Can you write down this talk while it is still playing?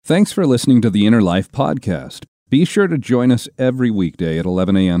Thanks for listening to the Inner Life Podcast. Be sure to join us every weekday at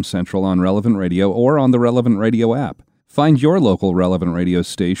 11 a.m. Central on Relevant Radio or on the Relevant Radio app. Find your local Relevant Radio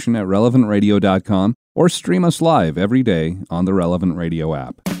station at relevantradio.com or stream us live every day on the Relevant Radio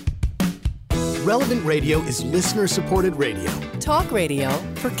app. Relevant Radio is listener-supported radio. Talk radio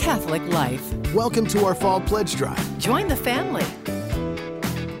for Catholic life. Welcome to our Fall Pledge Drive. Join the family.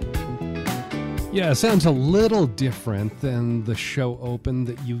 Yeah, it sounds a little different than the show open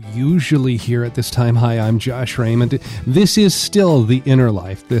that you usually hear at this time. Hi, I'm Josh Raymond. This is still the Inner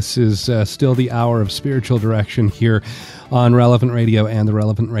Life. This is still the hour of spiritual direction here on Relevant Radio and the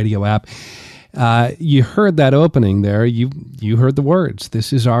Relevant Radio app. You heard that opening there. You heard the words.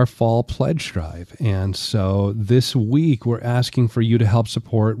 This is our Fall Pledge Drive. And so this week we're asking for you to help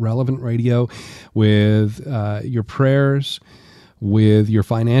support Relevant Radio with your prayers, with your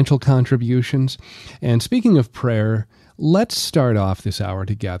financial contributions. And speaking of prayer, let's start off this hour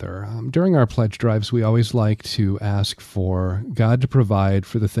together. During our pledge drives, we always like to ask for God to provide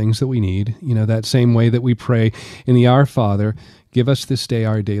for the things that we need. You know, that same way that we pray in the Our Father, give us this day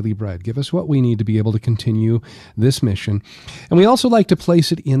our daily bread. Give us what we need to be able to continue this mission. And we also like to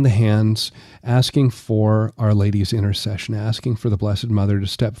place it in the hands, asking for Our Lady's intercession, asking for the Blessed Mother to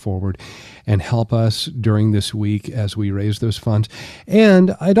step forward and help us during this week as we raise those funds.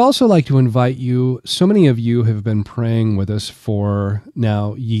 And I'd also like to invite you, so many of you have been praying with us for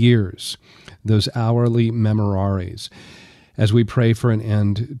now years, those hourly memoraries, as we pray for an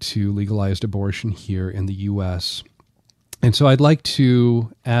end to legalized abortion here in the U.S., and so I'd like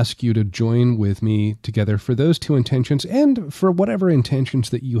to ask you to join with me together for those two intentions and for whatever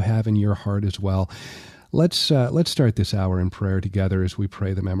intentions that you have in your heart as well. Let's start this hour in prayer together as we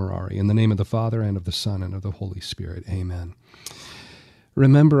pray the Memorare. In the name of the Father, and of the Son, and of the Holy Spirit. Amen.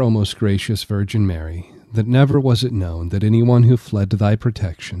 Remember, O most gracious Virgin Mary, that never was it known that anyone who fled to thy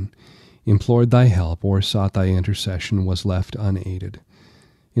protection, implored thy help, or sought thy intercession was left unaided.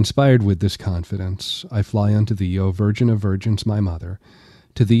 Inspired with this confidence, I fly unto thee, O Virgin of Virgins, my Mother.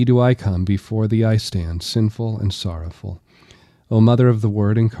 To thee do I come, before thee I stand, sinful and sorrowful. O Mother of the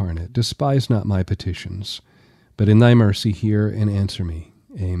Word incarnate, despise not my petitions, but in thy mercy hear and answer me.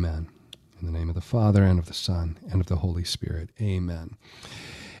 Amen. In the name of the Father, and of the Son, and of the Holy Spirit. Amen.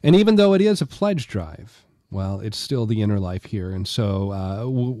 And even though it is a pledge drive, well, it's still the Inner Life here, and so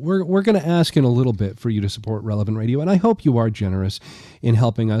we're going to ask in a little bit for you to support Relevant Radio, and I hope you are generous in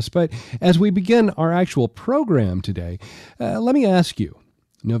helping us. But as we begin our actual program today, let me ask you,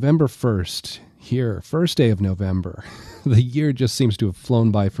 November 1st, here, first day of November, the year just seems to have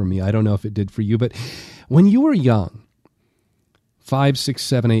flown by for me. I don't know if it did for you, but when you were young, 5, 6,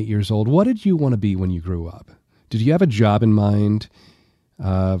 7, 8 years old, what did you want to be when you grew up? Did you have a job in mind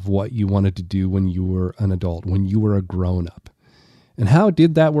of what you wanted to do when you were an adult, when you were a grown-up? And how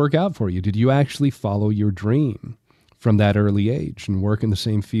did that work out for you? Did you actually follow your dream from that early age and work in the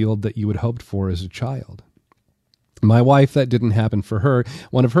same field that you had hoped for as a child? My wife, that didn't happen for her.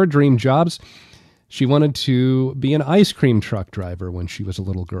 One of her dream jobs, she wanted to be an ice cream truck driver when she was a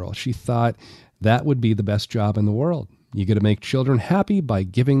little girl. She thought that would be the best job in the world. You get to make children happy by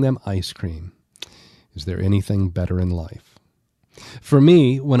giving them ice cream. Is there anything better in life? For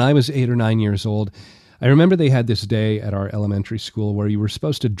me, when I was 8 or 9 years old, I remember they had this day at our elementary school where you were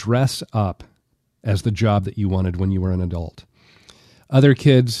supposed to dress up as the job that you wanted when you were an adult. Other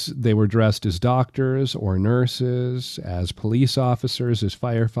kids, they were dressed as doctors or nurses, as police officers, as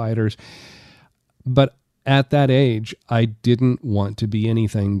firefighters. But at that age, I didn't want to be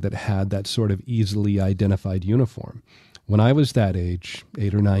anything that had that sort of easily identified uniform. When I was that age,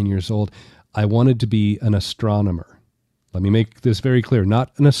 8 or 9 years old, I wanted to be an astronomer. Let me make this very clear,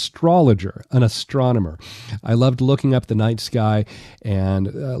 not an astrologer, an astronomer. I loved looking up the night sky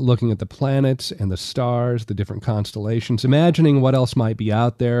and looking at the planets and the stars, the different constellations, imagining what else might be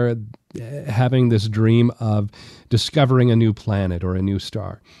out there, having this dream of discovering a new planet or a new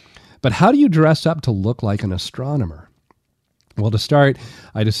star. But how do you dress up to look like an astronomer? Well, to start,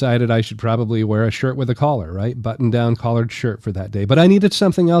 I decided I should probably wear a shirt with a collar, right? Button-down collared shirt for that day. But I needed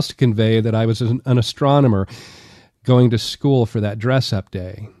something else to convey that I was an astronomer going to school for that dress-up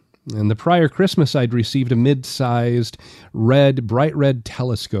day. And the prior Christmas, I'd received a mid-sized bright red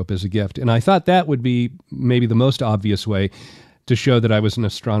telescope as a gift. And I thought that would be maybe the most obvious way to show that I was an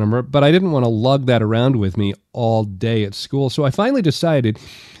astronomer. But I didn't want to lug that around with me all day at school. So I finally decided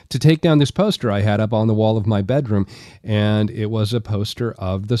to take down this poster I had up on the wall of my bedroom. And it was a poster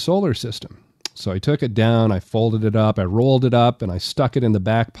of the solar system. So I took it down, I folded it up, I rolled it up, and I stuck it in the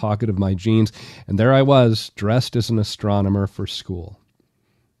back pocket of my jeans. And there I was, dressed as an astronomer for school.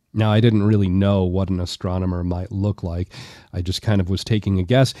 Now, I didn't really know what an astronomer might look like. I just kind of was taking a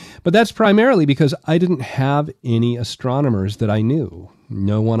guess. But that's primarily because I didn't have any astronomers that I knew.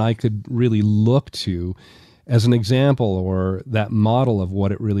 No one I could really look to as an example or that model of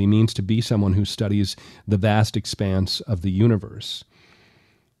what it really means to be someone who studies the vast expanse of the universe.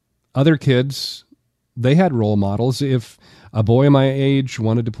 Other kids, they had role models. If a boy my age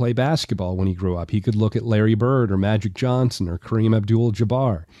wanted to play basketball when he grew up, he could look at Larry Bird or Magic Johnson or Kareem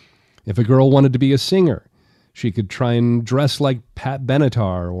Abdul-Jabbar. If a girl wanted to be a singer, she could try and dress like Pat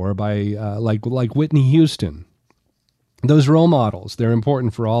Benatar or like Whitney Houston. Those role models, they're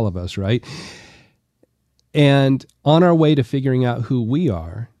important for all of us, right? And on our way to figuring out who we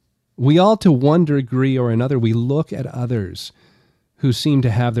are, we all, to one degree or another, we look at others who seem to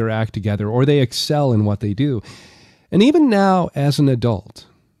have their act together or they excel in what they do. And even now, as an adult,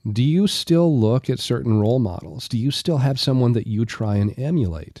 do you still look at certain role models? Do you still have someone that you try and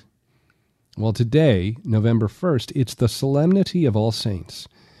emulate? Well, today, November 1st, it's the Solemnity of All Saints.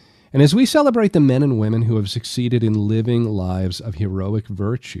 And as we celebrate the men and women who have succeeded in living lives of heroic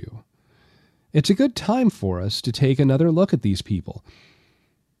virtue, it's a good time for us to take another look at these people.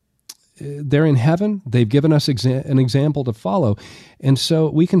 They're in heaven. They've given us an example to follow. And so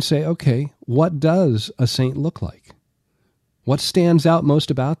we can say, okay, what does a saint look like? What stands out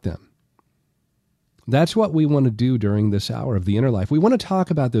most about them? That's what we want to do during this hour of the inner life. We want to talk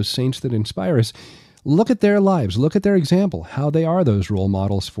about those saints that inspire us. Look at their lives. Look at their example, how they are those role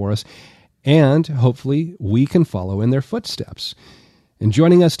models for us. And hopefully we can follow in their footsteps. And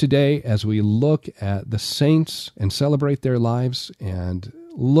joining us today as we look at the saints and celebrate their lives and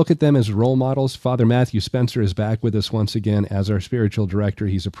look at them as role models, Father Matthew Spencer is back with us once again as our spiritual director.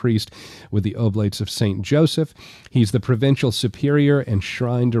 He's a priest with the Oblates of St. Joseph. He's the provincial superior and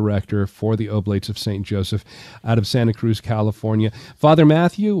shrine director for the Oblates of St. Joseph out of Santa Cruz, California. Father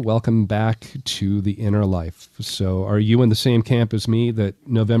Matthew, welcome back to the inner life. So are you in the same camp as me that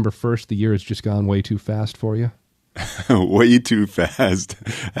November 1st, the year has just gone way too fast for you? Way too fast.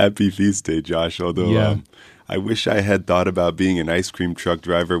 Happy feast day, Josh. Although I wish I had thought about being an ice cream truck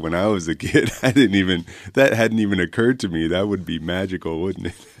driver when I was a kid. That hadn't even occurred to me. That would be magical, wouldn't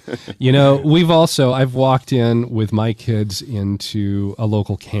it? You know, I've walked in with my kids into a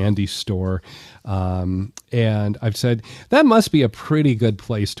local candy store, and I've said, that must be a pretty good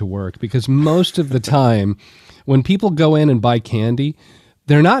place to work, because most of the time when people go in and buy candy,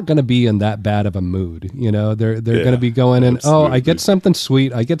 they're not going to be in that bad of a mood. You know, they're going to be going in, I get something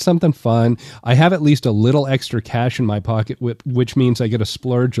sweet, I get something fun, I have at least a little extra cash in my pocket, which means I get to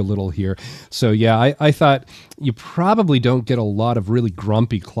splurge a little here. So yeah, I thought you probably don't get a lot of really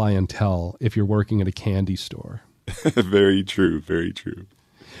grumpy clientele if you're working at a candy store. Very true, very true.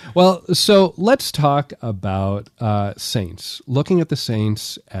 Well, so let's talk about saints, looking at the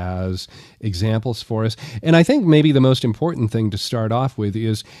saints as examples for us. And I think maybe the most important thing to start off with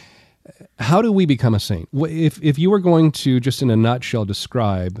is, how do we become a saint? If you were going to, just in a nutshell,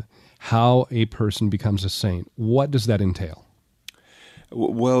 describe how a person becomes a saint, what does that entail?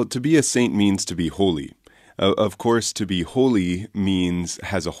 Well, to be a saint means to be holy. Of course, to be holy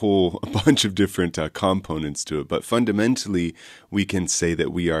has a whole bunch of different components to it. But fundamentally, we can say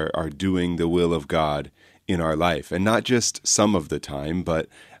that we are doing the will of God in our life. And not just some of the time, but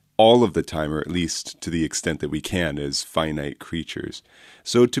all of the time, or at least to the extent that we can as finite creatures.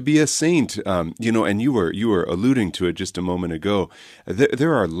 So to be a saint, and you were alluding to it just a moment ago,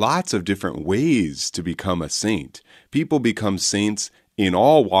 there are lots of different ways to become a saint. People become saints in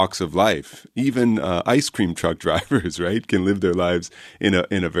all walks of life. Even ice cream truck drivers, right, can live their lives in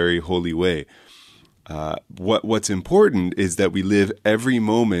a very holy way. What's important is that we live every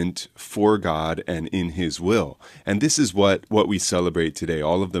moment for God and in His will. And this is what we celebrate today.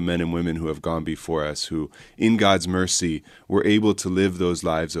 All of the men and women who have gone before us, who in God's mercy were able to live those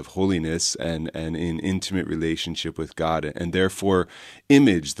lives of holiness and in intimate relationship with God, and therefore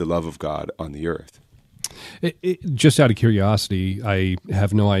image the love of God on the earth. Just out of curiosity, I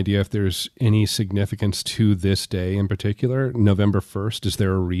have no idea if there's any significance to this day in particular, November 1st. Is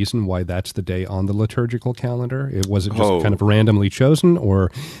there a reason why that's the day on the liturgical calendar? Was it just kind of randomly chosen,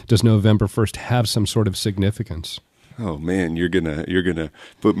 or does November 1st have some sort of significance? Oh man, you're gonna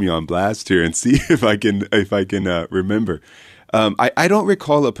put me on blast here and see if I can remember. I don't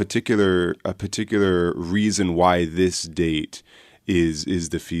recall a particular reason why this date is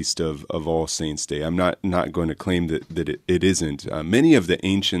the feast of All Saints' Day. I'm not going to claim that it isn't. Many of the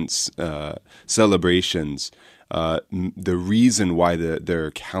ancient celebrations, the reason why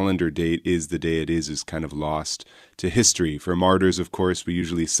their calendar date is the day it is kind of lost to history. For martyrs, of course, we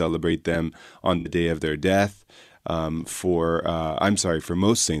usually celebrate them on the day of their death. For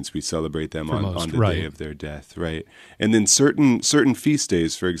most saints, we celebrate them on the right. day of their death, right? And then certain feast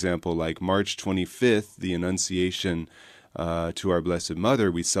days, for example, like March 25th, the Annunciation to our Blessed Mother,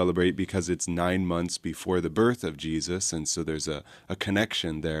 we celebrate because it's 9 months before the birth of Jesus, and so there's a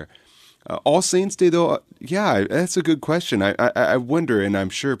connection there. All Saints' Day, though, yeah, that's a good question. I wonder, and I'm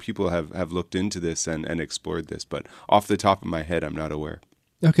sure people have looked into this and explored this, but off the top of my head, I'm not aware.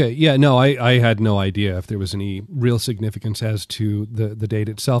 Okay, yeah, no, I had no idea if there was any real significance as to the date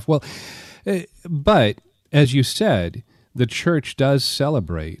itself. Well, but as you said, the Church does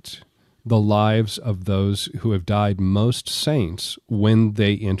celebrate the lives of those who have died, most saints, when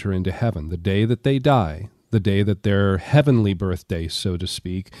they enter into heaven. The day that they die, the day that their heavenly birthday, so to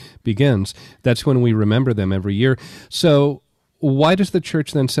speak, begins, that's when we remember them every year. So why does the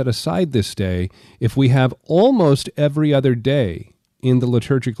Church then set aside this day if we have almost every other day in the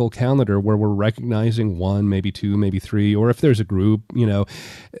liturgical calendar where we're recognizing one, maybe two, maybe three, or if there's a group,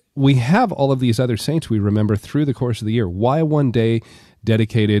 we have all of these other saints we remember through the course of the year. Why one day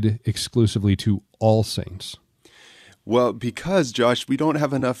dedicated exclusively to all saints? Well, because, Josh, we don't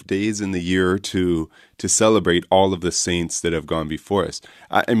have enough days in the year to celebrate all of the saints that have gone before us.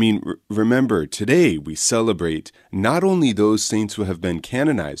 I mean, remember, today we celebrate not only those saints who have been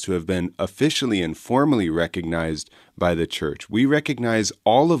canonized, who have been officially and formally recognized by the Church. We recognize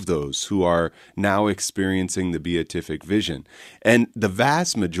all of those who are now experiencing the beatific vision. And the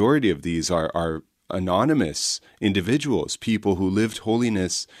vast majority of these are anonymous individuals, people who lived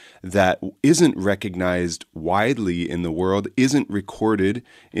holiness that isn't recognized widely in the world, isn't recorded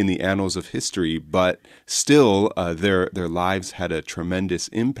in the annals of history, but still their lives had a tremendous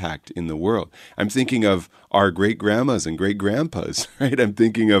impact in the world. I'm thinking of our great-grandmas and great-grandpas, right? I'm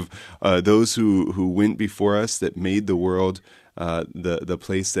thinking of those who went before us that made the world the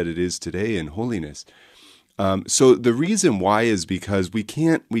place that it is today in holiness. So the reason why is because we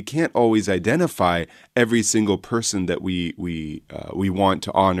can't always identify every single person that we want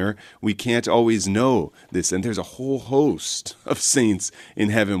to honor. We can't always know this, and there's a whole host of saints in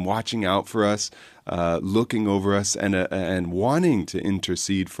heaven watching out for us, looking over us, and wanting to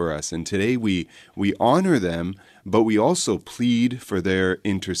intercede for us. And today we honor them, but we also plead for their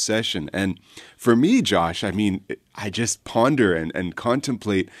intercession. And for me, Josh, I mean, I just ponder and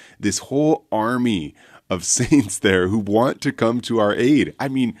contemplate this whole army of saints there who want to come to our aid. I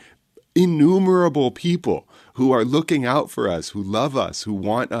mean, innumerable people who are looking out for us, who love us, who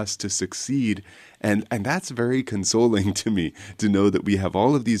want us to succeed. And that's very consoling to me to know that we have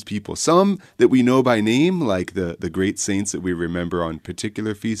all of these people, some that we know by name, like the great saints that we remember on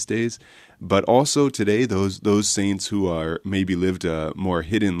particular feast days, but also today those saints who are maybe lived a more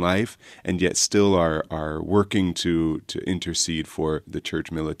hidden life and yet still are working to intercede for the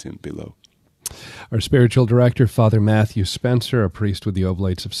church militant below. Our spiritual director, Father Matthew Spencer, a priest with the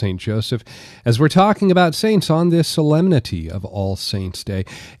Oblates of St. Joseph, as we're talking about saints on this solemnity of All Saints' Day.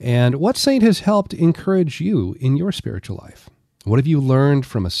 And what saint has helped encourage you in your spiritual life? What have you learned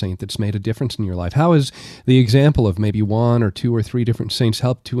from a saint that's made a difference in your life? How has the example of maybe one or two or three different saints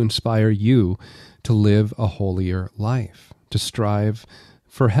helped to inspire you to live a holier life, to strive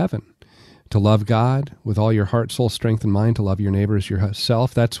for heaven? To love God with all your heart, soul, strength, and mind, to love your neighbor as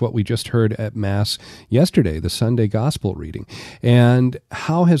yourself. That's what we just heard at Mass yesterday, the Sunday Gospel reading. And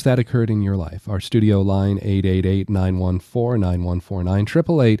how has that occurred in your life? Our studio line,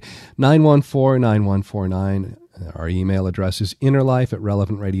 888-914-9149, 888-914-9149. Our email address is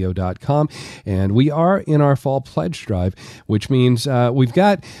innerlife@relevantradio.com. And we are in our fall pledge drive, which means we've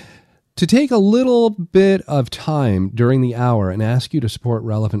got to take a little bit of time during the hour and ask you to support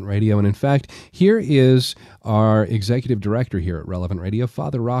Relevant Radio. And in fact, here is our executive director here at Relevant Radio,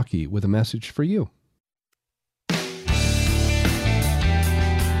 Father Rocky, with a message for you.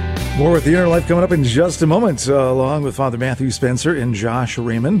 More with the Inner Life coming up in just a moment, along with Father Matthew Spencer and Josh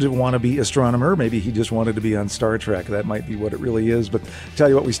Raymond, wannabe astronomer. Maybe he just wanted to be on Star Trek. That might be what it really is. But tell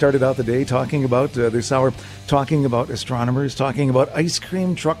you what, we started out the day talking about this hour, talking about astronomers, talking about ice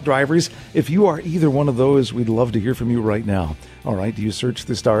cream truck drivers. If you are either one of those, we'd love to hear from you right now. All right, do you search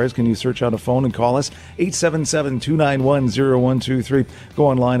the stars? Can you search on a phone and call us? 877-291-0123. Go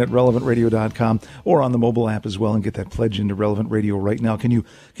online at relevantradio.com or on the mobile app as well and get that pledge into Relevant Radio right now. Can you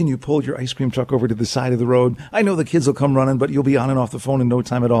pull your ice cream truck over to the side of the road? I know the kids will come running, but you'll be on and off the phone in no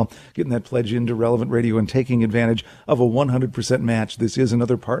time at all, getting that pledge into Relevant Radio and taking advantage of a 100% match. This is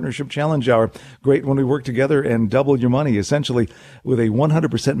another Partnership Challenge Hour. Great when we work together and double your money, essentially, with a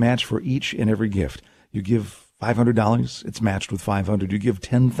 100% match for each and every gift. You give $500, it's matched with $500. You give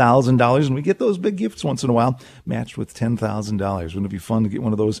 $10,000, and we get those big gifts once in a while, matched with $10,000. Wouldn't it be fun to get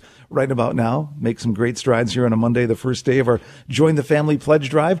one of those right about now? Make some great strides here on a Monday, the first day of our Join the Family Pledge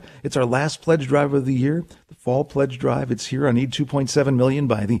Drive. It's our last pledge drive of the year, the Fall Pledge Drive. It's here. I need $2.7 million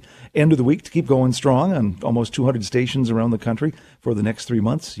by the end of the week to keep going strong on almost 200 stations around the country for the next 3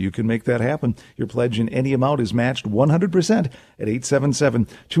 months. You can make that happen. Your pledge in any amount is matched 100% at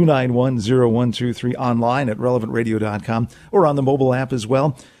 877-291-0123 online at relevantradio.com or on the mobile app as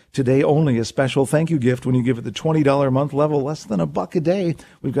well. Today only a special thank you gift when you give it the $20 a month level, less than $1 a day.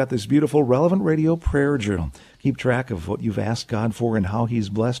 We've got this beautiful Relevant Radio prayer journal. Keep track of what you've asked God for and how he's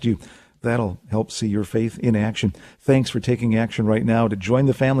blessed you. That'll help see your faith in action. Thanks for taking action right now to join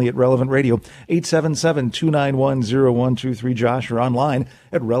the family at Relevant Radio, 877-291-0123, Josh, or online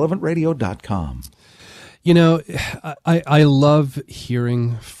at relevantradio.com. You know, I love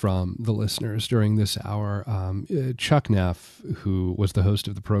hearing from the listeners during this hour. Chuck Neff, who was the host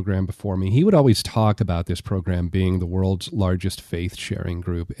of the program before me, he would always talk about this program being the world's largest faith-sharing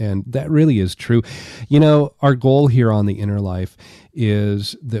group, and that really is true. You know, our goal here on The Inner Life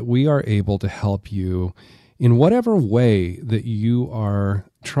is that we are able to help you in whatever way that you are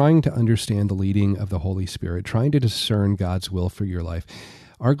trying to understand the leading of the Holy Spirit, trying to discern God's will for your life.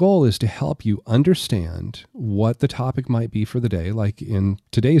 Our goal is to help you understand what the topic might be for the day, like in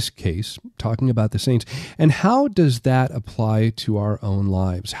today's case, talking about the saints, and how does that apply to our own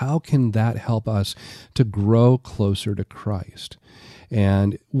lives? How can that help us to grow closer to Christ?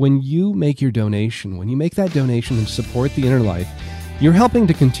 And when you make your donation, when you make that donation and support The Inner Life, you're helping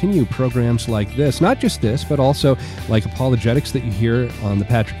to continue programs like this, not just this, but also like apologetics that you hear on the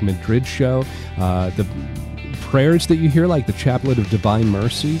Patrick Madrid Show, the prayers that you hear, like the Chaplet of Divine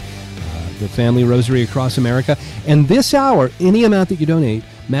Mercy, the Family Rosary Across America. And this hour, any amount that you donate,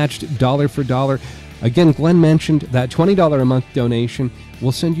 matched dollar for dollar. Again, Glenn mentioned that $20 a month donation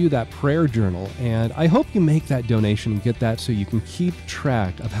will send you that prayer journal. And I hope you make that donation and get that so you can keep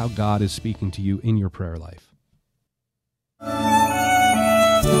track of how God is speaking to you in your prayer life.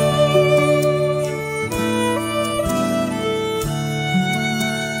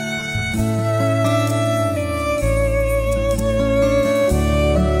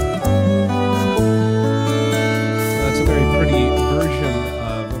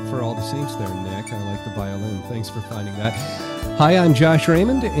 Thanks for finding that. Hi, I'm Josh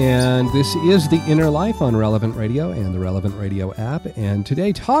Raymond, and this is The Inner Life on Relevant Radio and the Relevant Radio app. And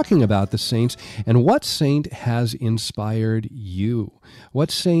today, talking about the saints and what saint has inspired you.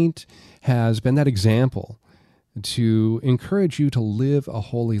 What saint has been that example to encourage you to live a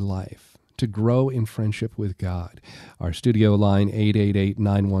holy life, to grow in friendship with God. Our studio line,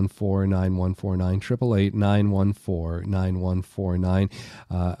 888-914-9149, 888-914-9149.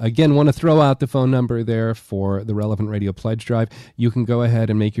 Again, want to throw out the phone number there for the Relevant Radio Pledge Drive. You can go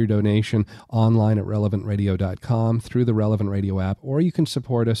ahead and make your donation online at relevantradio.com through the Relevant Radio app, or you can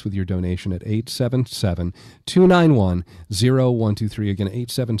support us with your donation at 877-291-0123. Again,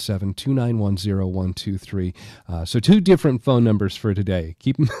 877-291-0123. So two different phone numbers for today.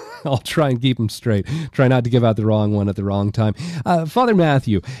 Keep them, I'll try and keep them straight. Try not to give out the wrong one at the wrong time. Father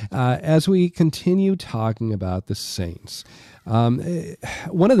Matthew, as we continue talking about the saints,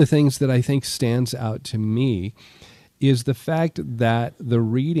 one of the things that I think stands out to me is the fact that the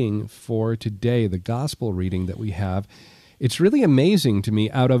reading for today, the gospel reading that we have, it's really amazing to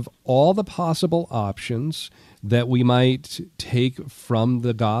me, out of all the possible options that we might take from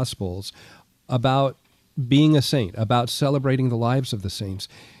the Gospels about being a saint, about celebrating the lives of the saints.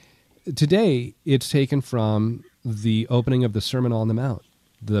 Today, it's taken from the opening of the Sermon on the Mount,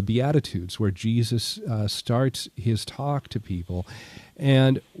 the Beatitudes, where Jesus starts his talk to people.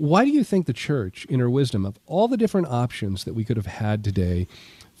 And why do you think the church, in her wisdom, of all the different options that we could have had today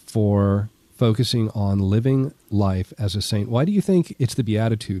for focusing on living life as a saint, why do you think it's the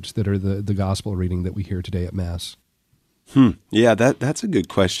Beatitudes that are the gospel reading that we hear today at Mass? Yeah, that's a good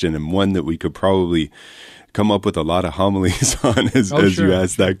question, and one that we could probably come up with a lot of homilies on as you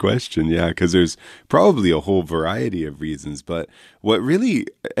ask that question. Yeah, because there's probably a whole variety of reasons. But what really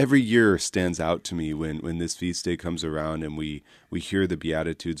every year stands out to me when this feast day comes around and we hear the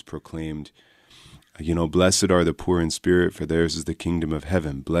Beatitudes proclaimed, you know, blessed are the poor in spirit, for theirs is the kingdom of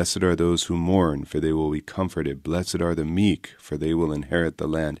heaven. Blessed are those who mourn, for they will be comforted. Blessed are the meek, for they will inherit the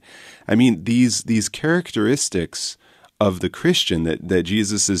land. I mean, these characteristics of the Christian that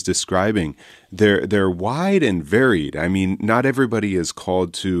Jesus is describing, they're wide and varied. I mean, not everybody is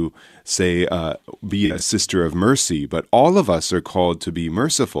called to, say, be a sister of mercy, but all of us are called to be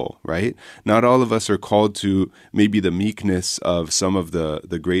merciful, right? Not all of us are called to maybe the meekness of some of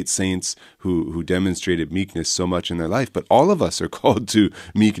the great saints who demonstrated meekness so much in their life, but all of us are called to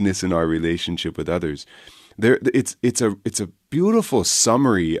meekness in our relationship with others. It's a beautiful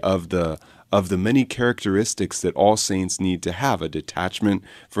summary of the many characteristics that all saints need to have: a detachment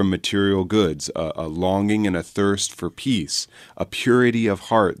from material goods, a longing and a thirst for peace, a purity of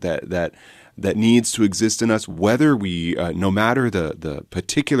heart that needs to exist in us, whether we, no matter the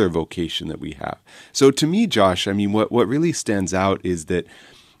particular vocation that we have. So to me, Josh, I mean, what really stands out is that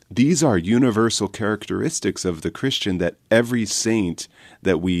these are universal characteristics of the Christian that every saint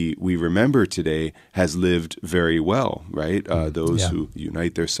that we remember today has lived very well, right? Those who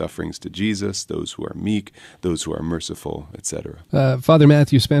unite their sufferings to Jesus, those who are meek, those who are merciful, etc. Father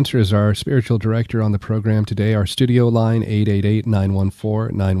Matthew Spencer is our spiritual director on the program today. Our studio line,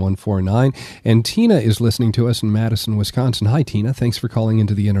 888-914-9149. And Tina is listening to us in Madison, Wisconsin. Hi, Tina. Thanks for calling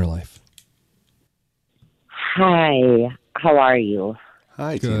into the Inner Life. Hi. How are you?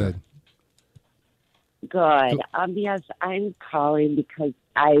 Hi, Good. Tina. Good. Yes, I'm calling because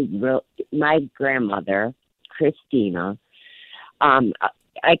my grandmother, Christina, I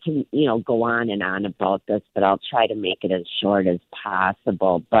can, go on and on about this, but I'll try to make it as short as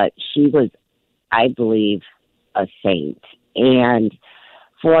possible. But she was, I believe, a saint. And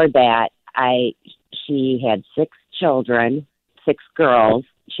for that, she had 6 children, 6 girls.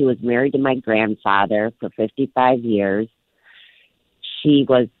 She was married to my grandfather for 55 years. She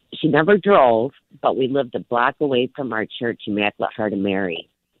never drove, but we lived a block away from our church, Immaculate Heart of Mary.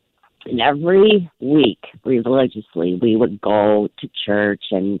 And every week, religiously, we would go to church,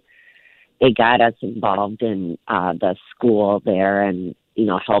 and they got us involved in the school there and,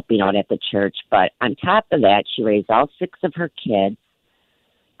 helping out at the church. But on top of that, she raised all 6 of her kids,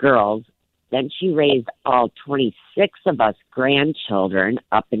 girls. Then she raised all 26 of us grandchildren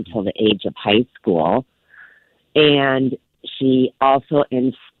up until the age of high school. And she also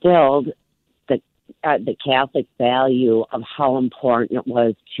instilled the Catholic value of how important it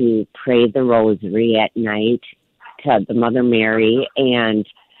was to pray the rosary at night to the Mother Mary, and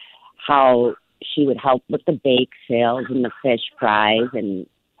how she would help with the bake sales and the fish fries. And,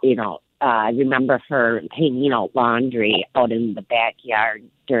 I remember her hanging out laundry out in the backyard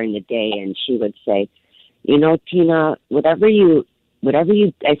during the day, and she would say, Tina, whatever you,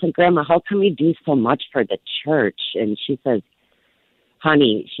 I said, Grandma, how come you do so much for the church? And she says,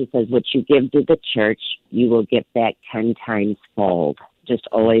 honey, she says, what you give to the church, you will get back 10 times fold. Just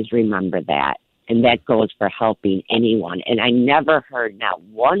always remember that. And that goes for helping anyone. And I never heard not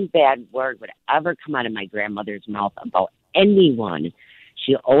one bad word would ever come out of my grandmother's mouth about anyone.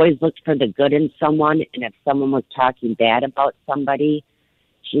 She always looked for the good in someone. And if someone was talking bad about somebody,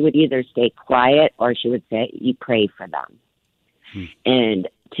 she would either stay quiet or she would say, you pray for them. And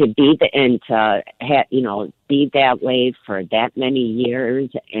to be be that way for that many years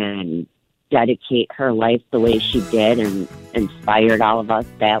and dedicate her life the way she did and inspired all of us,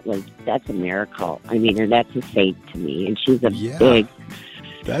 that's a miracle. I mean, and that's a saint to me. And she's a big...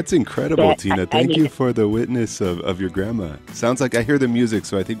 That's incredible, Tina. Thank you for the witness of your grandma. Sounds like I hear the music,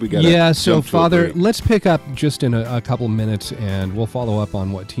 so I think we got to... Yeah, so Father, let's pick up just in a couple minutes, and we'll follow up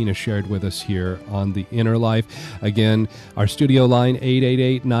on what Tina shared with us here on The Inner Life. Again, our studio line,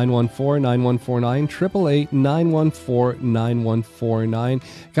 888-914-9149, 888-914-9149.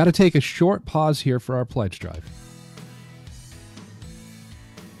 Got to take a short pause here for our pledge drive.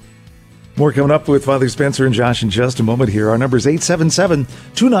 More coming up with Father Spencer and Josh in just a moment here. Our number is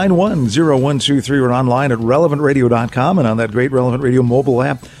 877-291-0123. We're online at relevantradio.com and on that great Relevant Radio mobile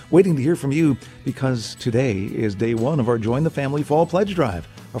app. Waiting to hear from you because today is day 1 of our Join the Family Fall Pledge Drive.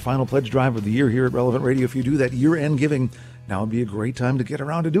 Our final pledge drive of the year here at Relevant Radio. If you do that year-end giving, now would be a great time to get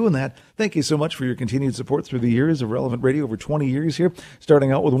around to doing that. Thank you so much for your continued support through the years of Relevant Radio, over 20 years here,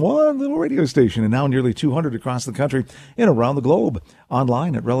 starting out with one little radio station and now nearly 200 across the country and around the globe.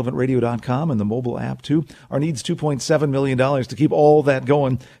 Online at relevantradio.com and the mobile app too. Our needs $2.7 million to keep all that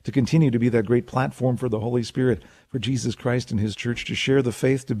going, to continue to be that great platform for the Holy Spirit, for Jesus Christ and His church, to share the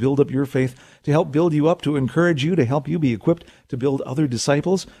faith, to build up your faith, to help build you up, to encourage you, to help you be equipped to build other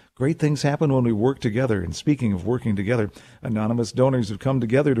disciples. Great things happen when we work together. And speaking of working together, anonymous donors have come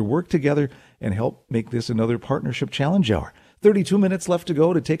together to work together and help make this another Partnership Challenge Hour. 32 minutes left to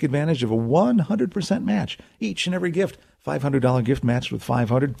go to take advantage of a 100% match. Each and every gift. $500 gift matched with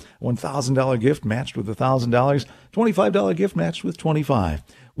 $500, $1,000 gift matched with $1,000, $25 gift matched with $25.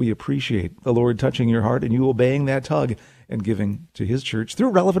 We appreciate the Lord touching your heart and you obeying that tug and giving to His church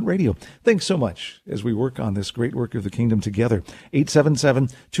through Relevant Radio. Thanks so much as we work on this great work of the kingdom together.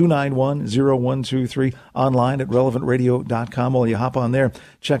 877-291-0123, online at relevantradio.com. While you hop on there,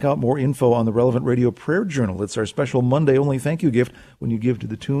 check out more info on the Relevant Radio Prayer Journal. It's our special Monday-only thank you gift when you give to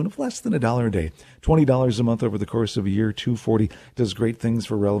the tune of less than $1 a day. $20 a month over the course of a year, $240, does great things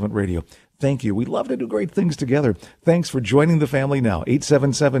for Relevant Radio. Thank you. We love to do great things together. Thanks for joining the family now.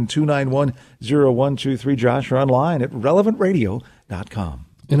 877-291-0123. Josh, are online at relevantradio.com.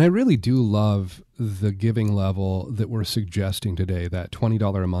 And I really do love the giving level that we're suggesting today, that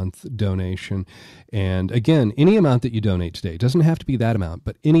 $20 a month donation. And again, any amount that you donate today, doesn't have to be that amount,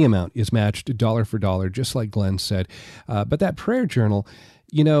 but any amount is matched dollar for dollar, just like Glenn said. But that prayer journal,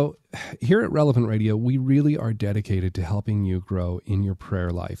 you know, here at Relevant Radio, we really are dedicated to helping you grow in your prayer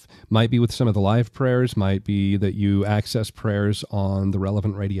life. Might be with some of the live prayers, might be that you access prayers on the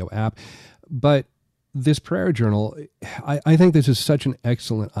Relevant Radio app, but this prayer journal, I think this is such an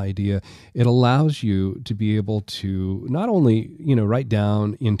excellent idea. It allows you to be able to not only, write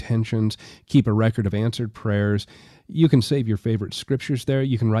down intentions, keep a record of answered prayers. You can save your favorite scriptures there.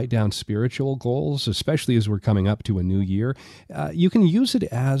 You can write down spiritual goals, especially as we're coming up to a new year. You can use it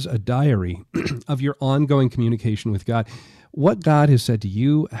as a diary of your ongoing communication with God. What God has said to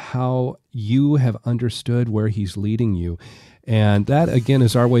you, how you have understood where He's leading you. And that, again,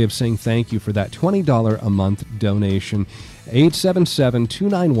 is our way of saying thank you for that $20 a month donation.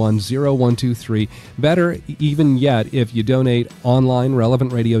 877-291-0123. Better even yet, if you donate online,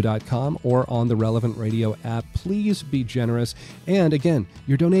 relevantradio.com, or on the Relevant Radio app, please be generous. And again,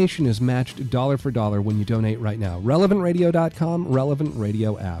 your donation is matched dollar for dollar when you donate right now. relevantradio.com, Relevant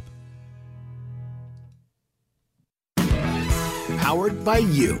Radio app. Powered by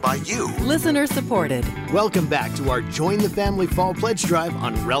you. Listener supported. Welcome back to our Join the Family Fall Pledge Drive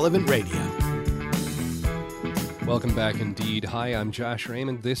on Relevant Radio. Welcome back indeed. Hi, I'm Josh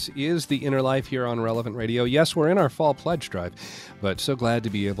Raymond. This is The Inner Life here on Relevant Radio. Yes, we're in our Fall Pledge Drive, but so glad to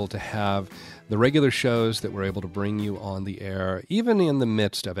be able to have the regular shows that we're able to bring you on the air, even in the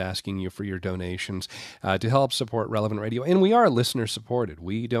midst of asking you for your donations to help support Relevant Radio. And we are listener supported.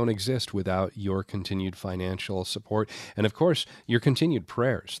 We don't exist without your continued financial support. And of course, your continued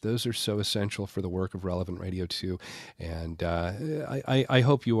prayers. Those are so essential for the work of Relevant Radio too. And I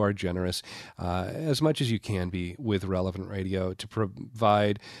hope you are generous as much as you can be with Relevant Radio to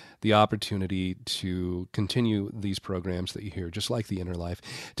provide the opportunity to continue these programs that you hear, just like The Inner Life.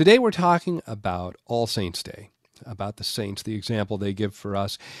 Today we're talking about All Saints' Day, about the saints, the example they give for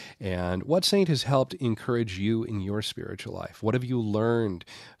us, and what saint has helped encourage you in your spiritual life. What have you learned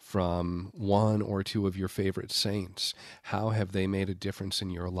from one or two of your favorite saints? How have they made a difference in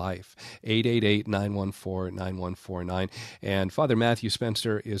your life? 888-914-9149. And Father Matthew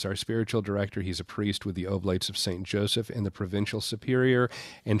Spencer is our spiritual director. He's a priest with the Oblates of St. Joseph and the Provincial Superior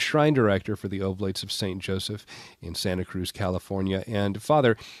and Shrine Director for the Oblates of St. Joseph in Santa Cruz, California. And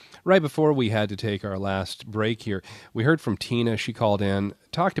Father, right before we had to take our last break here, we heard from Tina. She called in,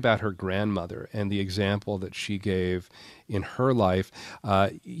 talked about her grandmother and the example that she gave in her life.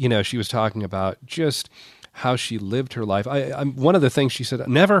 She was talking about just how she lived her life. One of the things she said, I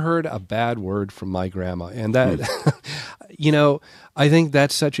never heard a bad word from my grandma. And that, I think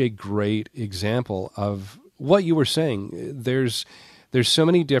that's such a great example of what you were saying. There's so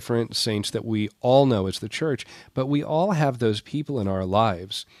many different saints that we all know as the church, but we all have those people in our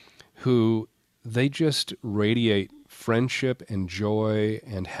lives who they just radiate friendship and joy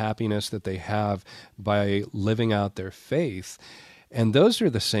and happiness that they have by living out their faith. And those are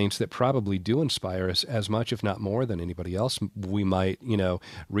the saints that probably do inspire us as much, if not more, than anybody else we might,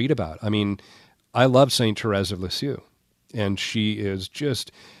 read about. I mean, I love St. Therese of Lisieux, and she is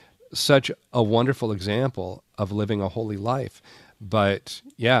just such a wonderful example of living a holy life. But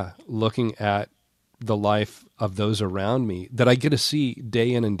yeah, looking at the life of those around me that I get to see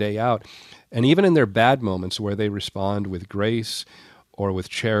day in and day out, and even in their bad moments where they respond with grace or with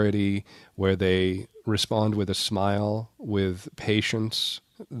charity, where they respond with a smile, with patience,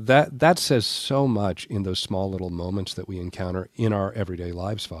 that says so much in those small little moments that we encounter in our everyday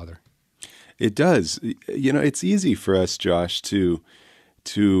lives, Father. It does. It's easy for us, Josh, to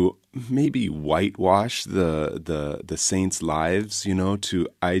maybe whitewash the saints' lives, to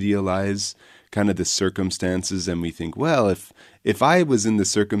idealize kind of the circumstances, and we think, well, if I was in the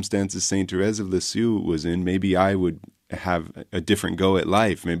circumstances St. Therese of Lisieux was in, maybe I would have a different go at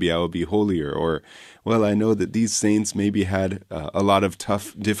life. Maybe I will be holier. Or, well, I know that these saints maybe had a lot of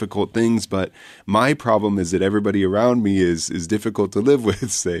tough, difficult things, but my problem is that everybody around me is difficult to live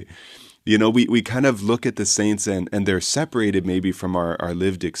with, say. You know, we kind of look at the saints and they're separated maybe from our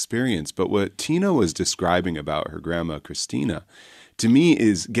lived experience. But what Tina was describing about her grandma Christina, to me,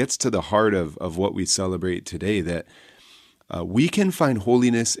 gets to the heart of what we celebrate today, that we can find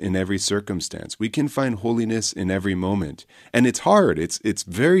holiness in every circumstance. We can find holiness in every moment. And it's hard. It's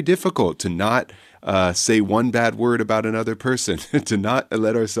very difficult to not say one bad word about another person, to not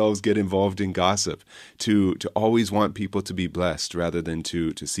let ourselves get involved in gossip, to always want people to be blessed rather than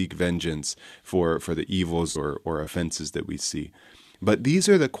to seek vengeance for the evils or offenses that we see. But these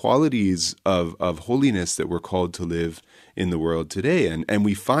are the qualities of holiness that we're called to live in the world today. And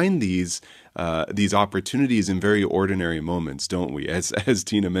we find these opportunities in very ordinary moments, don't we? As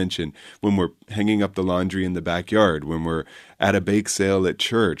Tina mentioned, when we're hanging up the laundry in the backyard, when we're at a bake sale at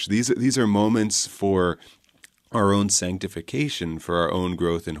church, these are moments for our own sanctification, for our own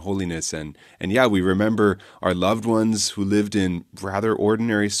growth in holiness. And yeah, we remember our loved ones who lived in rather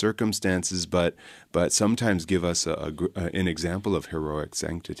ordinary circumstances, but sometimes give us an example of heroic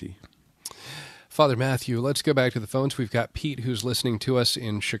sanctity. Father Matthew, let's go back to the phones. We've got Pete who's listening to us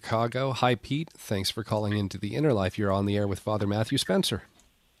in Chicago. Hi, Pete. Thanks for calling into the Inner Life. You're on the air with Father Matthew Spencer.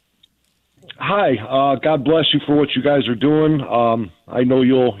 Hi. God bless you for what you guys are doing. I know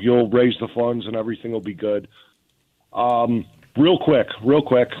you'll raise the funds and everything will be good. Real quick,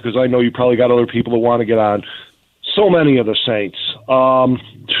 because I know you probably got other people that want to get on. So many of the saints.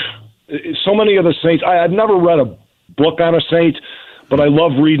 I've never read a book on a saint, but I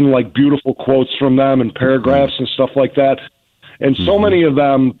love reading like beautiful quotes from them and paragraphs and stuff like that. And so many of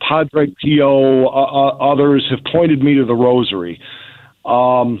them, Padre Pio, others, have pointed me to the Rosary.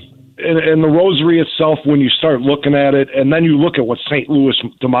 And the Rosary itself, when you start looking at it, and then you look at what St. Louis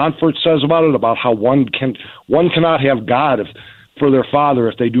de Montfort says about it, about how one cannot have God for their father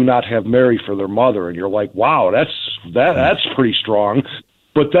if they do not have Mary for their mother. And you're like, wow, that's pretty strong.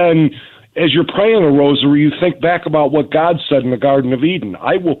 But then as you're praying a rosary, you think back about what God said in the Garden of Eden.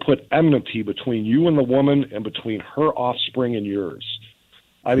 I will put enmity between you and the woman and between her offspring and yours.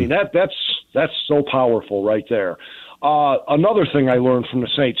 I mean, that's so powerful right there. Another thing I learned from the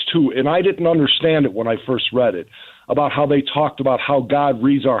saints, too, and I didn't understand it when I first read it, about how they talked about how God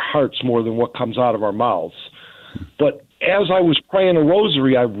reads our hearts more than what comes out of our mouths. But as I was praying a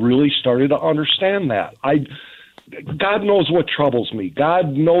rosary, I really started to understand that. God knows what troubles me.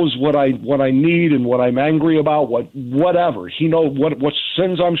 God knows what I need and what I'm angry about, whatever. He knows what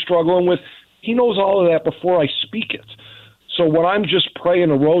sins I'm struggling with. He knows all of that before I speak it. So when I'm just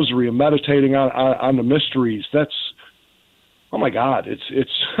praying a rosary and meditating on the mysteries, that's, oh my God,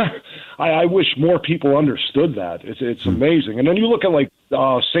 it's I wish more people understood that. It's amazing. And then you look at like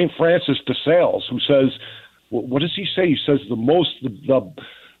St. Francis de Sales, who says, what does he say? He says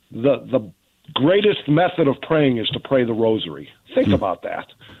the greatest method of praying is to pray the rosary. Think about that.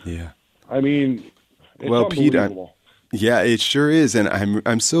 Yeah. I mean, it's well, Pete, unbelievable. Yeah, it sure is. And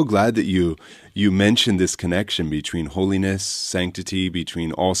I'm so glad that you mentioned this connection between holiness, sanctity,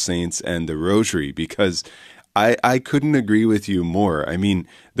 between all saints and the rosary, because I couldn't agree with you more. I mean,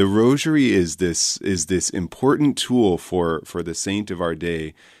 the rosary is this important tool for the saint of our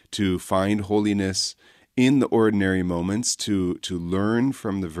day to find holiness in the ordinary moments, to learn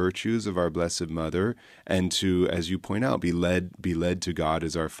from the virtues of our Blessed Mother, and to, as you point out, be led to God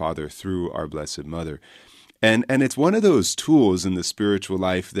as our Father through our Blessed Mother. And it's one of those tools in the spiritual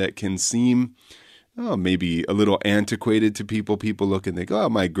life that can seem maybe a little antiquated to people. People look and think, oh,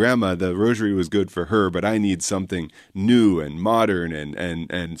 my grandma, the rosary was good for her, but I need something new and modern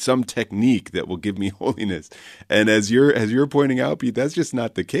and some technique that will give me holiness. And as you're pointing out, Pete, that's just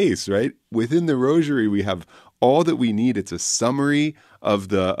not the case, right? Within the rosary, we have all that we need. It's a summary of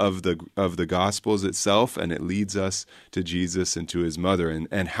the Gospels itself, and it leads us to Jesus and to his mother.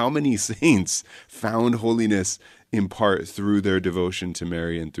 And how many saints found holiness in part through their devotion to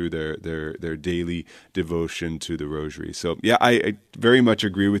Mary and through their daily devotion to the rosary. So yeah, I very much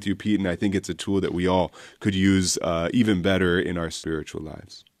agree with you, Pete, and I think it's a tool that we all could use even better in our spiritual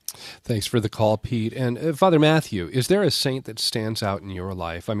lives. Thanks for the call, Pete. And Father Matthew, is there a saint that stands out in your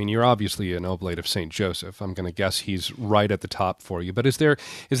life? I mean, you're obviously an oblate of St. Joseph. I'm going to guess he's right at the top for you. But is there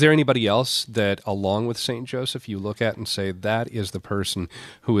anybody else that, along with St. Joseph, you look at and say, that is the person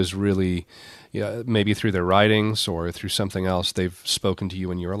who is really, maybe through their writings or through something else, they've spoken to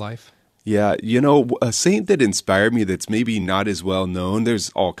you in your life? Yeah, a saint that inspired me that's maybe not as well known, there's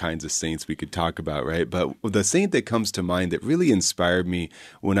all kinds of saints we could talk about, right? But the saint that comes to mind that really inspired me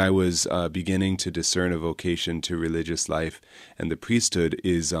when I was beginning to discern a vocation to religious life and the priesthood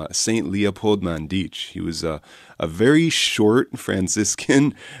is Saint Leopold Mandic. He was a very short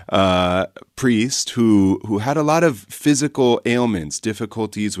Franciscan priest who had a lot of physical ailments,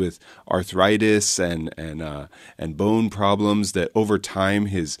 difficulties with arthritis and bone problems that over time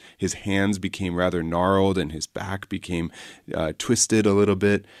his hands became rather gnarled and his back became twisted a little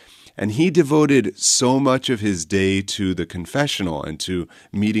bit. And he devoted so much of his day to the confessional and to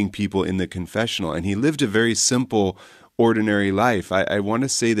meeting people in the confessional. And he lived a very simple, ordinary life. I want to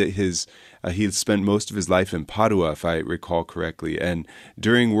say that he spent most of his life in Padua, if I recall correctly. And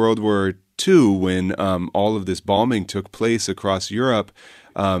during World War II, when all of this bombing took place across Europe,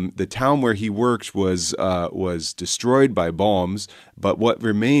 the town where he worked was destroyed by bombs, but what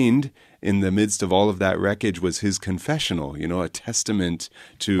remained in the midst of all of that wreckage was his confessional, a testament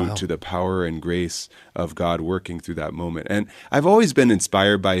to the power and grace of God working through that moment. And I've always been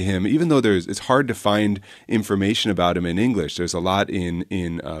inspired by him, even though it's hard to find information about him in English. There's a lot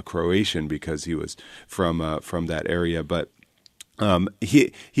in Croatian because he was from that area, but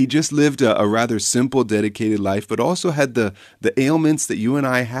he just lived a rather simple, dedicated life, but also had the ailments that you and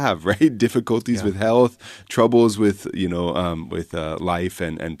I have, right? Difficulties with health, troubles with life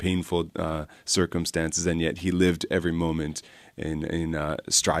and painful circumstances, and yet he lived every moment in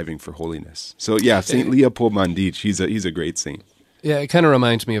striving for holiness. So yeah, Saint Leopold Mandic, he's a great saint. Yeah, it kind of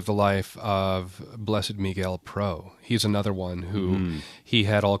reminds me of the life of Blessed Miguel Pro. He's another one who he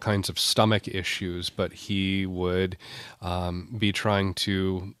had all kinds of stomach issues, but he would be trying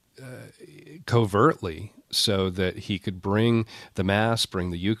to covertly so that he could bring the Mass, bring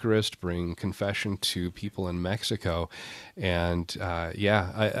the Eucharist, bring confession to people in Mexico. And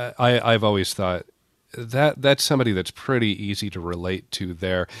I've always thought, that's somebody that's pretty easy to relate to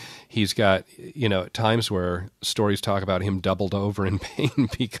there. He's got, times where stories talk about him doubled over in pain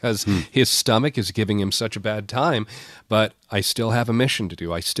because his stomach is giving him such a bad time, but I still have a mission to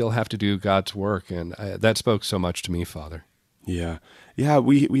do. I still have to do God's work. And that spoke so much to me, Father. Yeah. Yeah,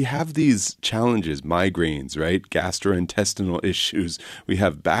 we have these challenges, migraines, right? Gastrointestinal issues. We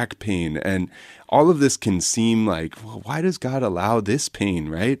have back pain. And all of this can seem like, well, why does God allow this pain,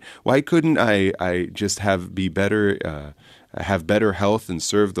 right? Why couldn't I just have better health and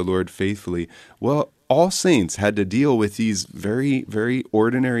serve the Lord faithfully? Well, all saints had to deal with these very, very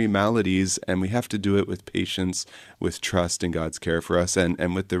ordinary maladies, and we have to do it with patience, with trust in God's care for us,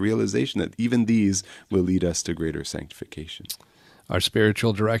 and with the realization that even these will lead us to greater sanctification. Our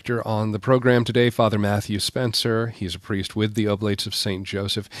spiritual director on the program today, Father Matthew Spencer. He's a priest with the Oblates of St.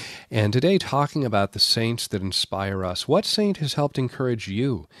 Joseph. And today talking about the saints that inspire us. What saint has helped encourage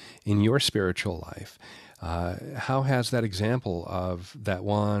you in your spiritual life? How has that example of that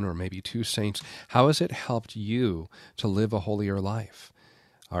one or maybe two saints, how has it helped you to live a holier life?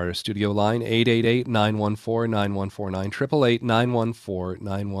 Our studio line, 888-914-9149,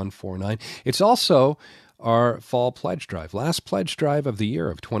 888-914-9149. It's also our fall pledge drive, last pledge drive of the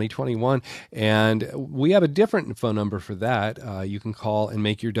year of 2021. And we have a different phone number for that. You can call and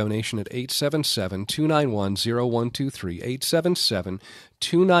make your donation at 877-291-0123,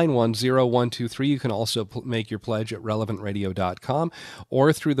 877-291-0123. You can also make your pledge at relevantradio.com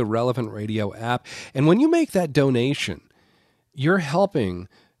or through the Relevant Radio app. And when you make that donation, you're helping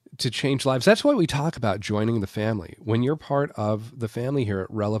to change lives. That's why we talk about joining the family. When you're part of the family here at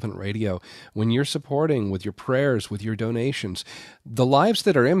Relevant Radio, when you're supporting with your prayers, with your donations, the lives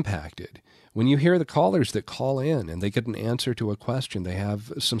that are impacted, when you hear the callers that call in and they get an answer to a question, they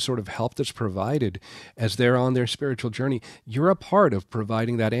have some sort of help that's provided as they're on their spiritual journey, you're a part of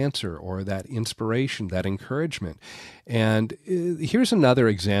providing that answer or that inspiration, that encouragement. And here's another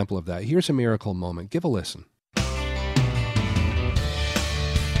example of that. Here's a miracle moment. Give a listen.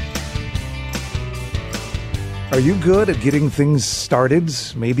 Are you good at getting things started?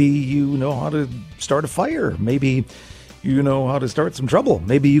 Maybe you know how to start a fire. Maybe you know how to start some trouble.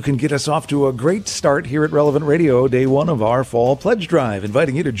 Maybe you can get us off to a great start here at Relevant Radio, day one of our fall pledge drive.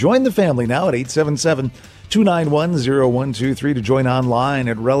 Inviting you to join the family now at 877-291-0123 to join online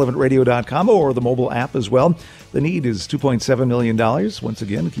at relevantradio.com or the mobile app as well. The need is $2.7 million. Once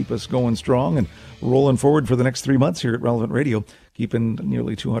again, to keep us going strong and rolling forward for the next 3 months here at Relevant Radio, keeping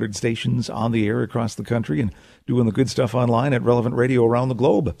nearly 200 stations on the air across the country and doing the good stuff online at Relevant Radio around the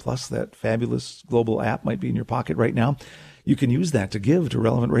globe. Plus, that fabulous global app might be in your pocket right now. You can use that to give to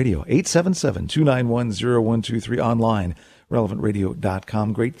Relevant Radio. 877-291-0123 online,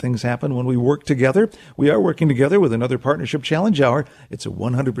 relevantradio.com. Great things happen when we work together. We are working together with another Partnership Challenge Hour. It's a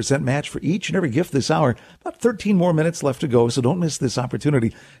 100% match for each and every gift this hour. About 13 more minutes left to go, so don't miss this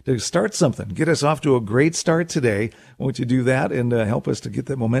opportunity to start something. Get us off to a great start today. Won't you do that and help us to get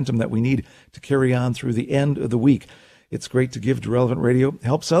that momentum that we need to carry on through the end of the week? It's great to give to Relevant Radio.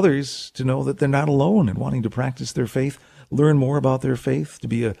 Helps others to know that they're not alone in wanting to practice their faith, learn more about their faith, to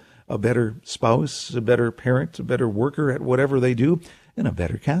be a better spouse, a better parent, a better worker at whatever they do, and a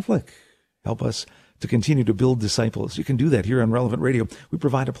better Catholic. Help us to continue to build disciples. You can do that here on Relevant Radio. We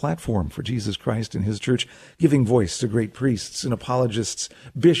provide a platform for Jesus Christ and his church, giving voice to great priests and apologists,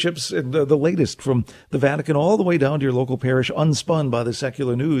 bishops, and the latest from the Vatican all the way down to your local parish, unspun by the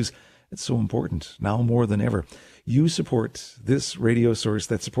secular news. It's so important now more than ever. You support this radio source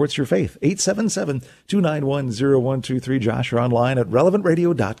that supports your faith. 877-291-0123. Josh, you're online at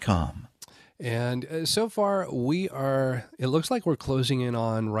relevantradio.com. And so far, it looks like we're closing in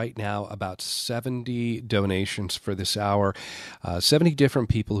on right now about 70 donations for this hour. 70 different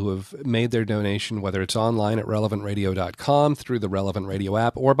people who have made their donation, whether it's online at relevantradio.com, through the Relevant Radio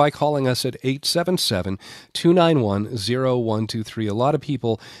app, or by calling us at 877-291-0123. A lot of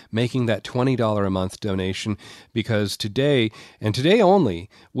people making that $20 a month donation because today, and today only,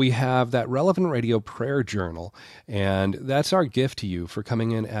 we have that Relevant Radio prayer journal. And that's our gift to you for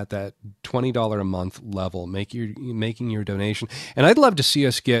coming in at that $20 a month level, making your donation. And I'd love to see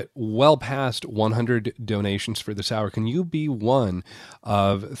us get well past 100 donations for this hour. Can you be one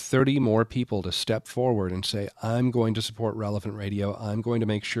of 30 more people to step forward and say, I'm going to support Relevant Radio. I'm going to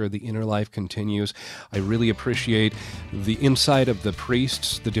make sure the inner life continues. I really appreciate the insight of the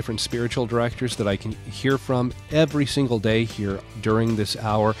priests, the different spiritual directors that I can hear from every single day here during this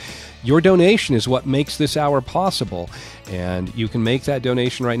hour. Your donation is what makes this hour possible, and you can make that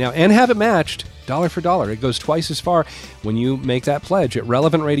donation right now and have it matched dollar for dollar. It goes twice as far when you make that pledge at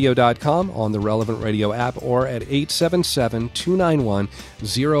relevantradio.com, on the Relevant Radio app, or at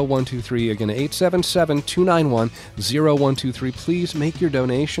 877-291-0123. Again, 877-291-0123. Please make your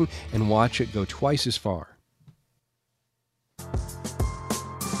donation and watch it go twice as far.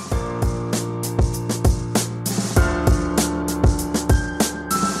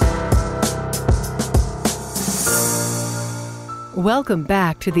 Welcome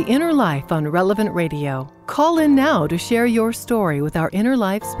back to The Inner Life on Relevant Radio. Call in now to share your story with our Inner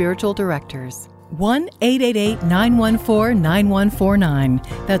Life spiritual directors.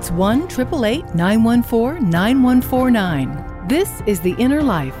 1-888-914-9149. That's 1-888-914-9149. This is The Inner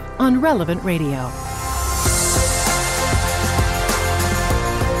Life on Relevant Radio.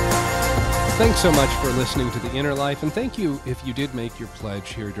 Thanks so much for listening to The Inner Life, and thank you if you did make your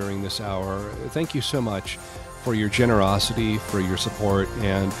pledge here during this hour. Thank you so much for your generosity, for your support,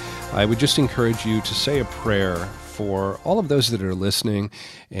 and I would just encourage you to say a prayer for all of those that are listening,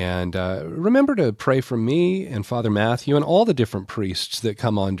 and remember to pray for me and Father Matthew and all the different priests that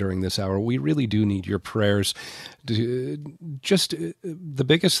come on during this hour. We really do need your prayers. Just the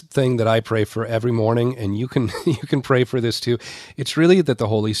biggest thing that I pray for every morning, and you can pray for this too, it's really that the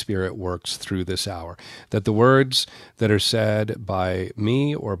Holy Spirit works through this hour, that the words that are said by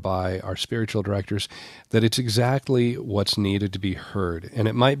me or by our spiritual directors, that it's exactly what's needed to be heard. And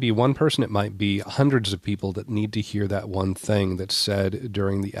it might be one person, it might be hundreds of people that need to hear that one thing that's said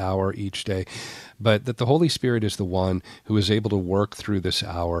during the hour each day. But that the Holy Spirit is the one who is able to work through this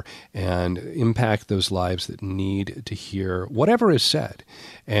hour and impact those lives that need to hear whatever is said.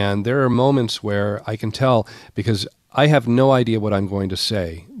 And there are moments where I can tell, because I have no idea what I'm going to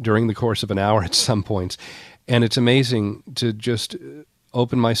say during the course of an hour at some points. And it's amazing to just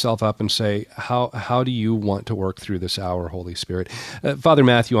open myself up and say, how do you want to work through this hour, Holy Spirit? Father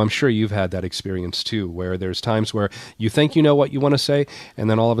Matthew, I'm sure you've had that experience too, where there's times where you think you know what you want to say,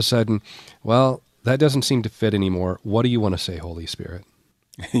 and then all of a sudden, well, that doesn't seem to fit anymore. What do you want to say, Holy Spirit?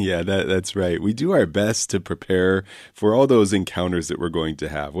 Yeah, that's right. We do our best to prepare for all those encounters that we're going to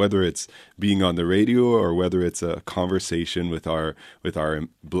have, whether it's being on the radio or whether it's a conversation with our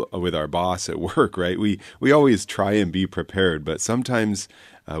boss at work, right? We always try and be prepared, but sometimes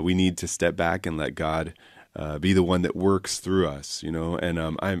we need to step back and let God be the one that works through us, you know. And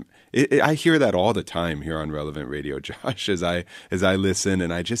I hear that all the time here on Relevant Radio, Josh, as I listen,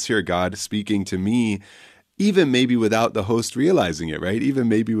 and I just hear God speaking to me, even maybe without the host realizing it, right? Even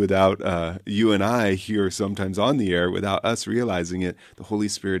maybe without you and I here sometimes on the air, without us realizing it, the Holy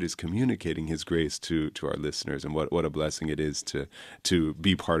Spirit is communicating His grace to our listeners, and what a blessing it is to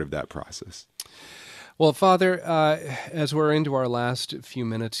be part of that process. Well, Father, as we're into our last few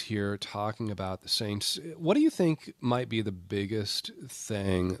minutes here talking about the saints, what do you think might be the biggest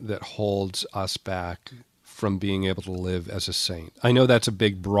thing that holds us back from being able to live as a saint? I know that's a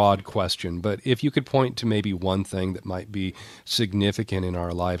big, broad question, but if you could point to maybe one thing that might be significant in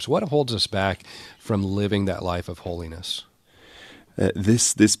our lives, what holds us back from living that life of holiness?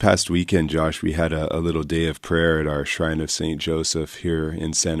 This past weekend, Josh, we had a little day of prayer at our Shrine of St. Joseph here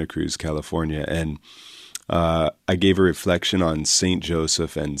in Santa Cruz, California, and I gave a reflection on St.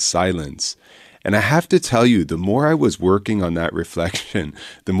 Joseph and silence. And I have to tell you, the more I was working on that reflection,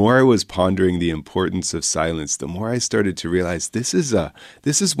 the more I was pondering the importance of silence, the more I started to realize this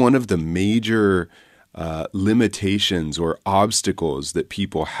is one of the major limitations or obstacles that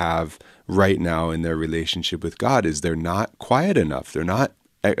people have right now in their relationship with God, is they're not quiet enough. They're not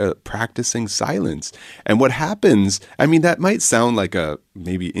practicing silence. And what happens, I mean, that might sound like a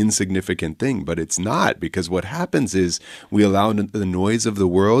maybe insignificant thing, but it's not, because what happens is we allow the noise of the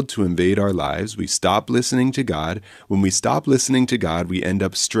world to invade our lives. We stop listening to God. When we stop listening to God, we end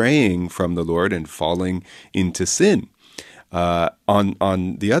up straying from the Lord and falling into sin.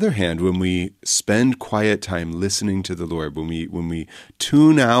 On the other hand, when we spend quiet time listening to the Lord, when we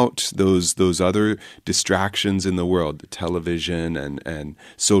tune out those other distractions in the world, the television and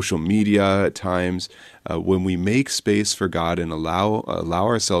social media at times, when we make space for God and allow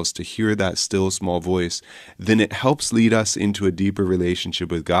ourselves to hear that still small voice, then it helps lead us into a deeper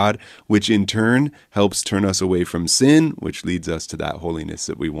relationship with God, which in turn helps turn us away from sin, which leads us to that holiness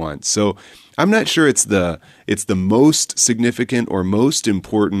that we want. So I'm not sure it's the most significant or most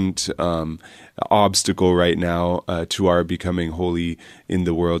important obstacle right now to our becoming holy in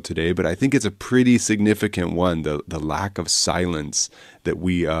the world today, but I think it's a pretty significant one, the lack of silence that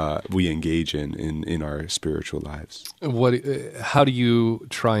we engage in our spiritual lives. How do you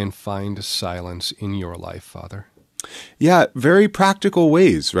try and find silence in your life, Father? Yeah, very practical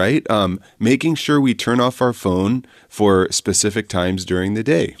ways, right? Making sure we turn off our phone for specific times during the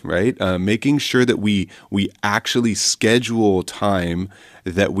day, right? Making sure that we actually schedule time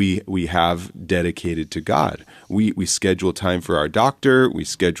that we have dedicated to God. We schedule time for our doctor, we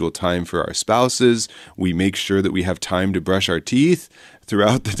schedule time for our spouses, we make sure that we have time to brush our teeth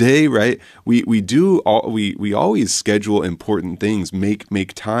throughout the day, right? We always schedule important things,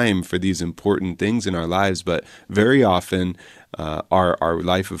 make time for these important things in our lives, but very often our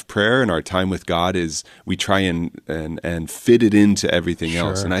life of prayer and our time with God is we try and fit it into everything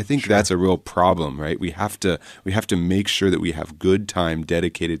else, and I think that's a real problem, right? We have to make sure that we have good time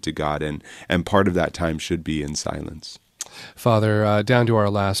dedicated to God, and part of that time should be in silence. Father, down to our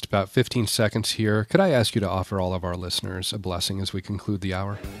last about 15 seconds here, could I ask you to offer all of our listeners a blessing as we conclude the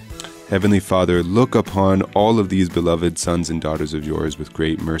hour? Heavenly Father, look upon all of these beloved sons and daughters of yours with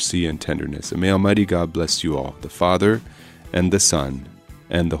great mercy and tenderness, and may Almighty God bless you all, the Father and the Son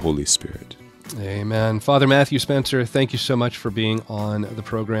and the Holy Spirit. Amen. Father Matthew Spencer, thank you so much for being on the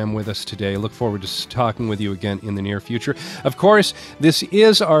program with us today. Look forward to talking with you again in the near future. Of course, this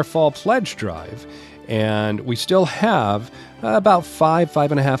is our fall pledge drive, and we still have about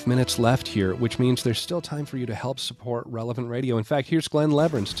 5.5 minutes left here, which means there's still time for you to help support Relevant Radio. In fact, here's Glenn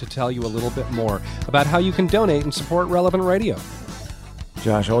Leverance to tell you a little bit more about how you can donate and support Relevant Radio.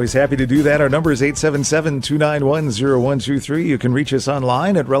 Josh, always happy to do that. Our number is 877-291-0123. You can reach us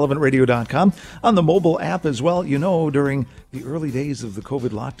online at relevantradio.com, on the mobile app as well. You know, during the early days of the COVID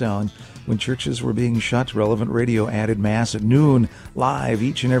lockdown, when churches were being shut, Relevant Radio added Mass at noon, live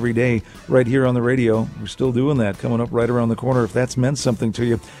each and every day, right here on the radio. We're still doing that, coming up right around the corner. If that's meant something to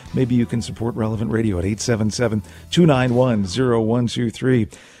you, maybe you can support Relevant Radio at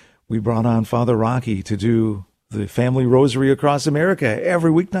 877-291-0123. We brought on Father Rocky to do the Family Rosary across America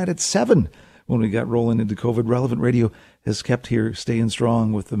every weeknight at 7 when we got rolling into COVID. Relevant Radio has kept here staying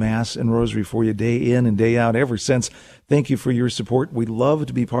strong with the Mass and Rosary for you day in and day out ever since. Thank you for your support. We'd love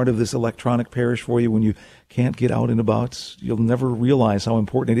to be part of this electronic parish for you when you can't get out and about. You'll never realize how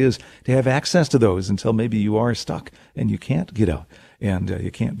important it is to have access to those until maybe you are stuck and you can't get out. And you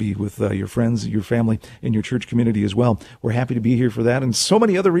can't be with your friends, your family, and your church community as well. We're happy to be here for that and so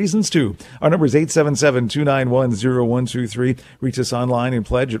many other reasons, too. Our number is 877-291-0123. Reach us online and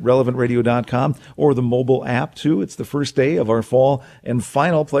pledge at relevantradio.com or the mobile app, too. It's the first day of our fall and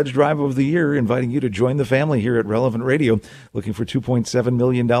final pledge drive of the year, inviting you to join the family here at Relevant Radio, looking for $2.7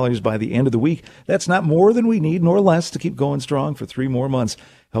 million by the end of the week. That's not more than we need, nor less, to keep going strong for 3 more months.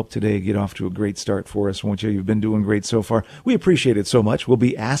 Help today get off to a great start for us, won't you? You've been doing great so far. We appreciate it so much. We'll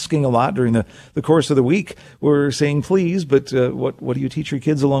be asking a lot during the course of the week. We're saying please, but what do you teach your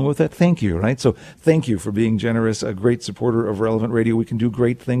kids along with that? Thank you, right? So thank you for being generous, a great supporter of Relevant Radio. We can do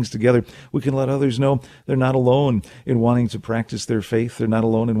great things together. We can let others know they're not alone in wanting to practice their faith. They're not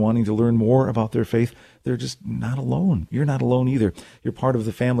alone in wanting to learn more about their faith. they're just not alone. You're not alone either. You're part of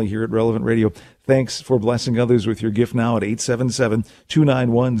the family here at Relevant Radio. Thanks for blessing others with your gift now at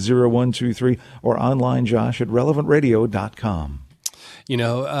 877-291-0123 or online, Josh, at relevantradio.com. You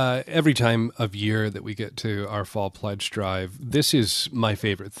know, every time of year that we get to our fall pledge drive, this is my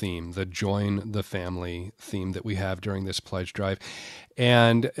favorite theme, the Join the Family theme that we have during this pledge drive.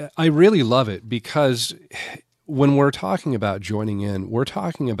 And I really love it because when we're talking about joining in, we're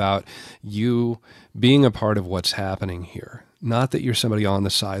talking about you being a part of what's happening here. Not that you're somebody on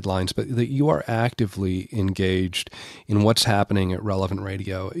the sidelines, but that you are actively engaged in what's happening at Relevant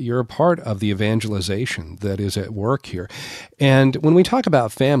Radio. You're a part of the evangelization that is at work here. And when we talk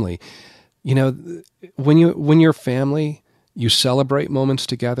about family, you know, when you're family, you celebrate moments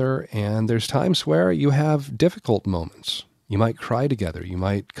together, and there's times where you have difficult moments. You might cry together. You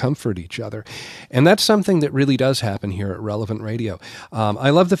might comfort each other. And that's something that really does happen here at Relevant Radio.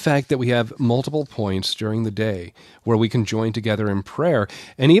 I love the fact that we have multiple points during the day where we can join together in prayer.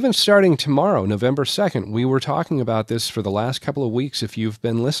 And even starting tomorrow, November 2nd, we were talking about this for the last couple of weeks. If you've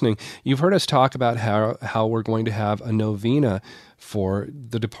been listening, you've heard us talk about how we're going to have a novena for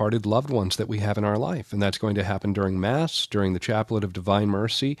the departed loved ones that we have in our life. And that's going to happen during Mass, during the Chaplet of Divine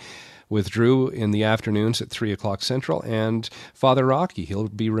Mercy, with Drew in the afternoons at 3 o'clock Central, and Father Rocky. He'll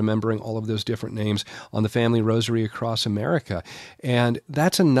be remembering all of those different names on the Family Rosary across America. And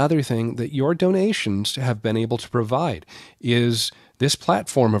that's another thing that your donations have been able to provide, is this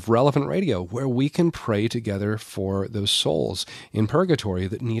platform of Relevant Radio where we can pray together for those souls in purgatory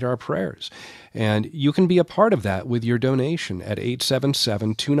that need our prayers. And you can be a part of that with your donation at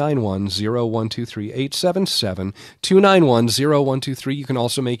 877-291-0123, 877-291-0123. You can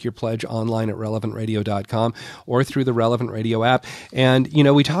also make your pledge online at relevantradio.com or through the Relevant Radio app. And, you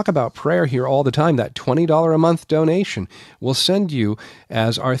know, we talk about prayer here all the time. That $20 a month donation will send you,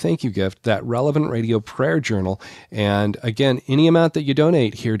 as our thank you gift, that Relevant Radio prayer journal. And again, any amount that you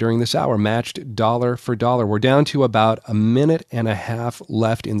donate here during this hour, matched dollar for dollar. We're down to about a minute and a half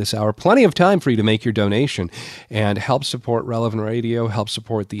left in this hour. Plenty of time for you to make your donation and help support Relevant Radio, help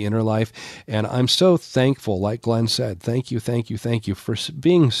support the Inner Life. And I'm so thankful, like Glenn said, thank you for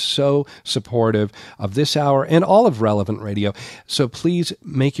being so supportive of this hour and all of Relevant Radio. So please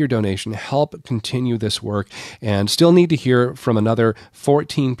make your donation, help continue this work, and still need to hear from another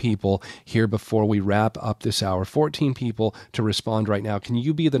 14 people here before we wrap up this hour. 14 people to respond right now. Can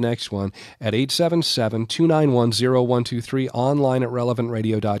you be the next one at 877-291-0123, online at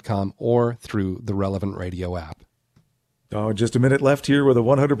relevantradio.com or through the Relevant Radio app? Oh, just a minute left here with a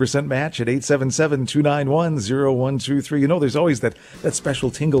 100% match at 877-291-0123. You know, there's always that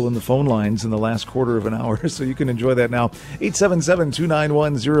special tingle in the phone lines in the last quarter of an hour, so you can enjoy that now.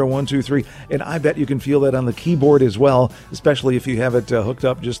 877-291-0123. And I bet you can feel that on the keyboard as well, especially if you have it hooked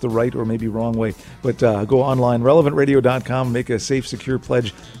up just the right or maybe wrong way. But go online, relevantradio.com, make a safe, secure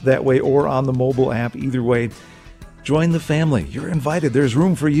pledge that way, or on the mobile app, either way. Join the family. You're invited. There's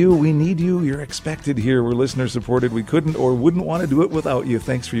room for you. We need you. You're expected here. We're listener supported. We couldn't or wouldn't want to do it without you.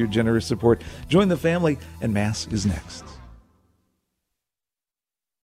 Thanks for your generous support. Join the family, and Mass is next.